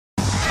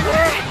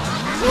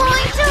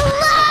going to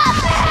love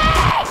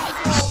it!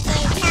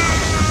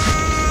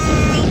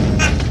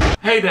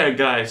 Hey there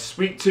guys,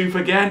 Sweet Tooth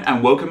again,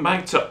 and welcome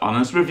back to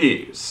Honest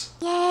Reviews.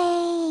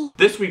 Yay!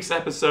 This week's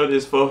episode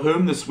is For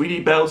Whom the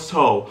Sweetie Bells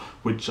Toll,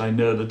 which I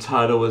know the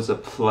title is a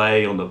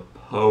play on the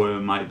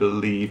poem, I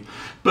believe.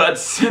 But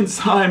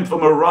since I'm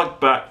from a rock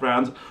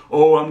background,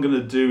 all I'm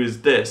gonna do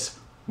is this,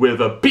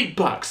 with a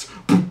beatbox.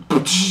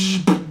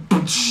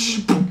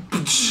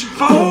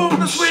 For whom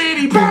the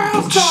Sweetie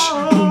Bells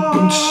Toll,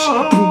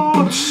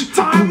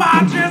 time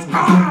marches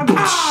on.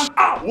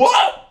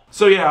 What?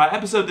 So yeah, our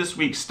episode this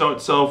week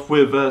starts off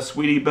with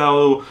Sweetie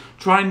Belle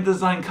trying to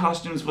design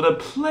costumes for the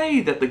play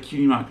that the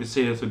Cutie Mark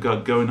Crusaders have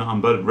got going on,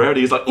 but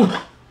Rarity is like, you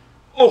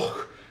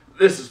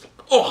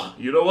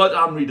know what,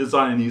 I'm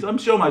redesigning these. I'm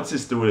sure my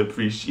sister would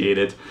appreciate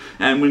it.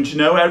 And wouldn't you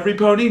know, every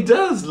pony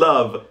does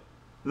love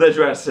the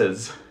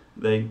dresses.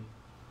 They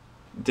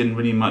didn't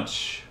really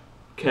much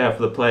care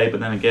for the play, but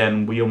then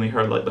again, we only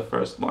heard like the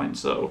first line,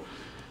 so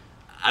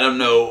I don't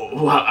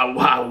know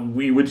how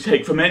we would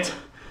take from it,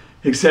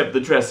 except the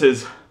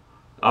dresses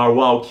are,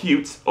 while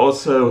cute,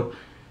 also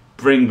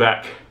bring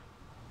back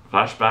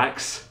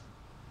flashbacks.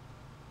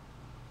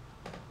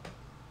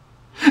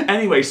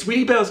 Anyway,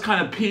 Sweetie Belle's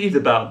kind of peeved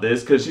about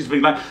this because she's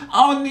been like,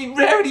 oh,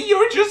 Rarity,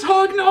 you're just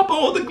hogging up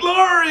all the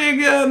glory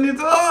again.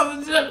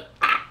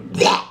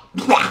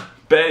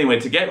 But anyway,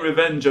 to get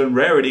revenge on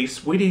Rarity,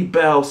 Sweetie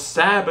Belle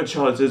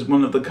sabotages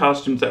one of the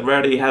costumes that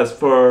Rarity has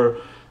for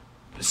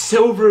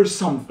silver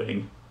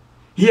something.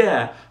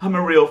 Yeah, I'm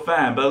a real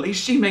fan, but at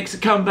least she makes a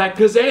comeback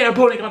because they ain't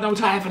pony got no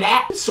time for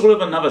that. It's sort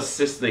of another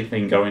sisterly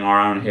thing going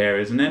on here,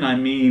 isn't it? I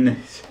mean,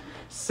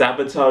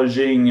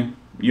 sabotaging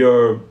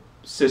your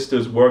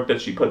sister's work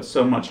that she put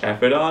so much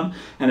effort on,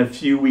 and a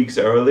few weeks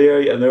earlier,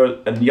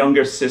 a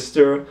younger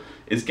sister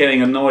is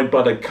getting annoyed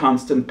by the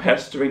constant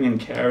pestering and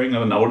caring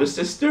of an older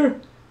sister.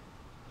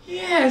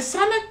 Yeah,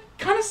 it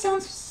kind of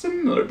sounds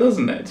similar,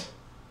 doesn't it?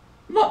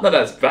 Not that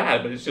that's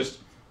bad, but it's just,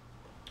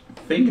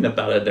 thinking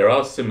about it, there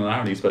are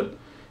similarities, but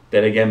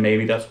then again,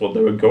 maybe that's what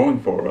they were going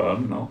for, I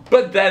don't know.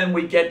 But then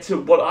we get to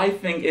what I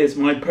think is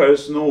my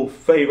personal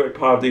favorite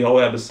part of the whole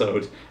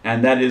episode,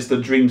 and that is the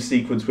dream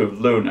sequence with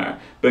Luna.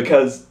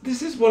 Because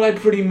this is what I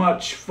pretty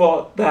much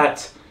thought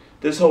that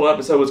this whole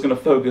episode was going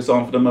to focus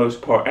on for the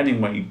most part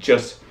anyway.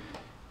 Just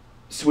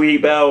Sweetie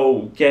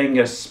Belle getting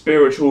a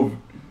spiritual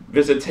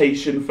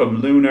visitation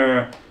from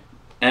Luna,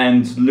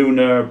 and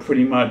Luna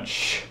pretty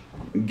much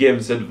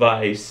gives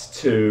advice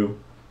to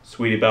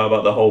Sweetie Belle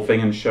about the whole thing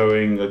and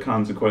showing the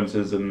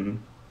consequences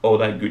and all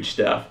that good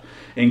stuff,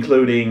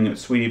 including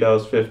Sweetie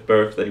Belle's 5th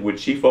birthday, which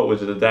she thought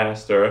was a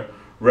disaster.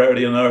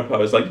 Rarity on her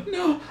part was like,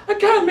 no, I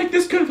can't make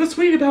this good for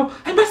Sweetie Belle.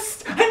 I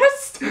must.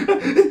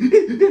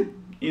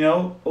 You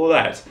know, all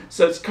that.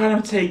 So it's kind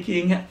of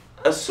taking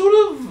a sort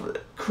of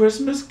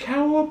Christmas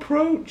Carol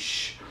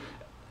approach,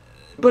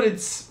 but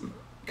it's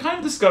kind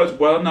of disguised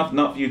well enough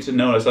not for you to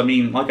notice. I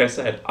mean, like I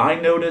said, I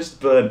noticed,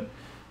 but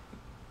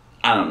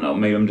I don't know,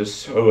 maybe I'm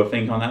just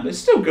overthinking on that, but it's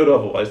still good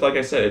otherwise. Like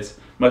I said, it's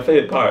my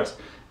favorite parts.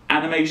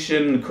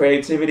 Animation,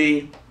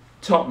 creativity,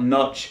 top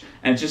notch,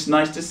 and it's just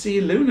nice to see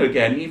Luna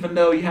again, even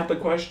though you have to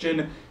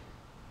question,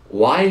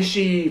 why is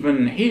she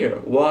even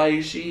here? Why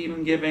is she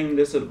even giving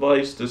this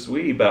advice to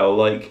Sweetie Belle?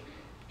 Like,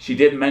 she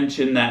did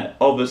mention that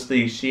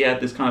obviously she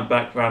had this kind of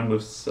background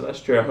with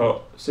Celestia,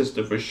 her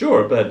sister, for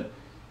sure, but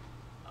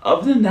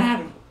other than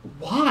that,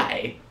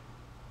 why?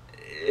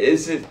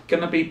 Is it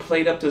gonna be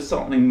played up to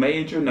something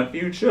major in the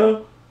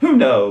future? Who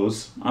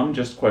knows? I'm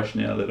just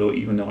questioning it a little,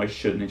 even though I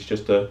shouldn't. It's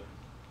just a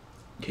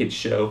kid's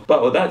show.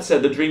 But with that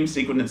said, the dream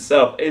sequence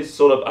itself is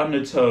sort of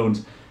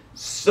undertoned,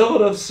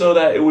 sort of so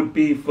that it would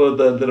be for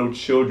the little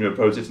children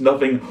approach. It's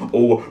nothing,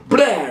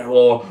 Blair,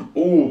 or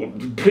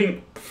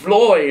Pink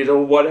Floyd,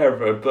 or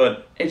whatever,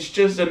 but it's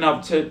just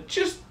enough to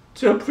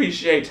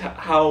appreciate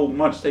how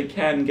much they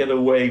can get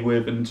away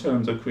with in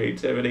terms of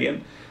creativity,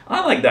 and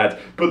I like that.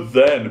 But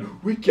then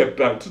we get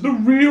back to the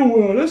real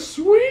world. A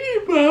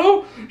Sweetie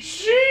Belle,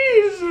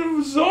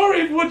 she's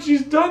sorry for what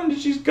she's done.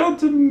 She's got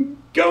to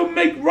go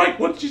make right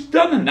what she's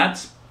done, and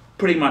that's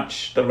pretty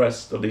much the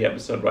rest of the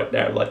episode right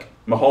there. Like,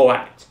 my whole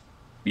act.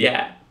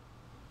 Yeah.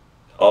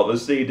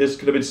 Obviously, this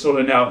could have been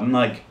sorted out in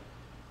like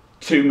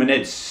 2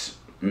 minutes,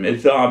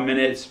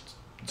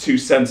 2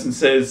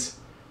 sentences.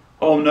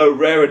 Oh no,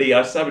 Rarity,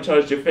 I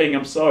sabotaged your thing,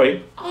 I'm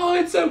sorry. Oh,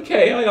 it's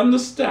okay, I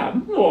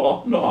understand.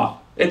 No.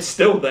 It's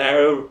still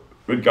there,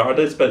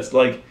 regardless, but it's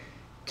like,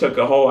 took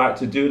a whole act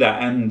to do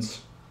that, and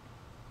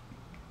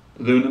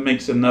Luna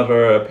makes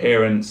another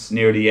appearance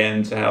near the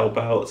end to help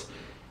out,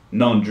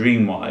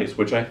 non-dream-wise,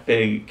 which I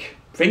think,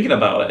 thinking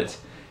about it,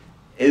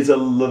 is a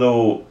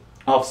little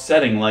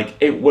offsetting. Like,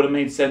 it would have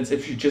made sense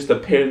if she just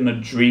appeared in a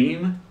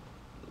dream,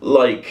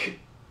 like,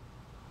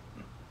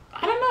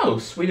 I don't know,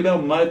 Sweetie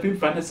Belle might have been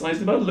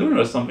fantasizing about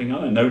Luna or something, I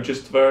don't know,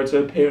 just for her to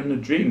appear in a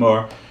dream,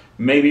 or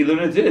maybe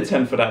Luna did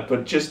attempt for that,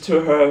 but just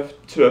to her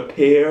to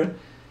appear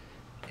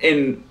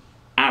in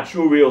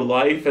actual real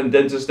life and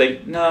then just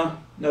say, no,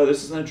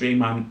 this isn't a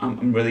dream,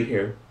 I'm really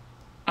here.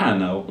 I don't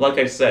know, like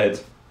I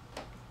said,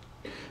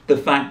 the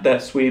fact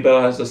that Sweetie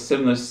Belle has a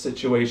similar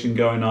situation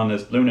going on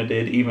as Luna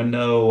did, even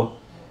though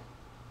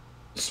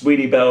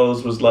Sweetie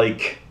Belle's was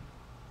like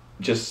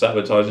just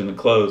sabotaging the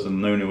clothes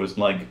and Luna was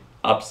like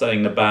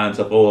upsetting the balance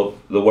of all of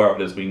the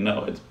world as we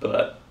know it.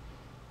 But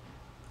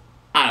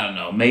I don't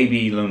know,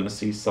 maybe Luna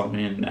sees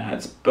something in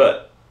that,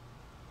 but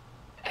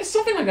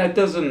something like that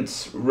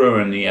doesn't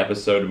ruin the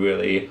episode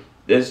really.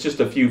 There's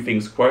just a few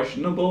things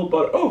questionable,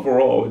 but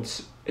overall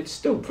it's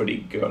still pretty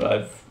good.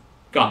 I've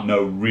got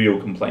no real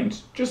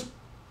complaints, just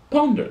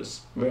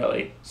ponders,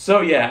 really.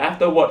 So yeah,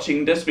 after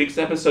watching this week's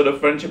episode of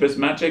Friendship is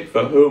Magic,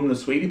 For Whom the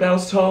Sweetie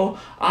Belle's Tall,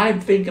 I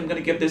think I'm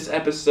gonna give this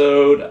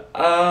episode,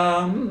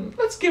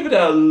 let's give it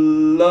a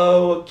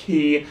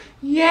low-key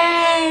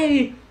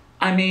yay!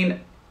 I mean,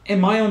 in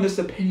my honest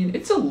opinion,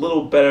 it's a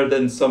little better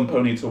than Some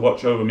Pony to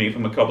Watch Over Me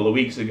from a couple of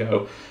weeks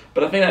ago,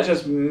 but I think that's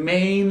just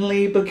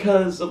mainly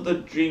because of the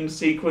dream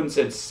sequence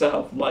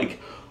itself. Like,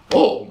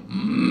 oh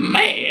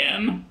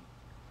man!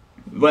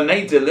 When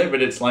they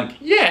delivered, it's like,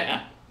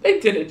 yeah, they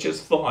did it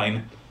just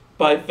fine.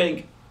 But I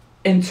think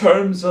in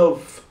terms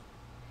of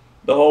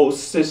the whole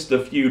sister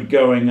feud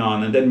going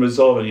on and then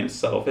resolving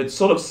itself, it's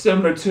sort of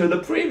similar to the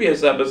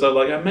previous episode,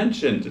 like I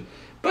mentioned.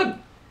 But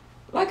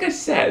like I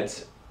said,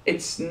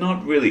 it's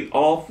not really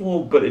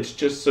awful, but it's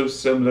just so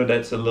similar that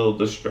it's a little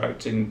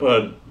distracting.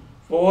 But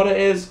for what it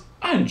is,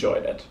 I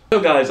enjoyed it.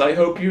 So guys, I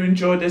hope you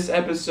enjoyed this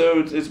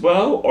episode as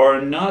well,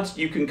 or not.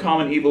 You can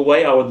comment either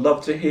way. I would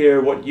love to hear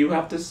what you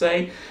have to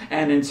say.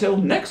 And until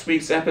next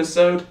week's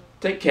episode,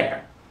 take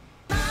care.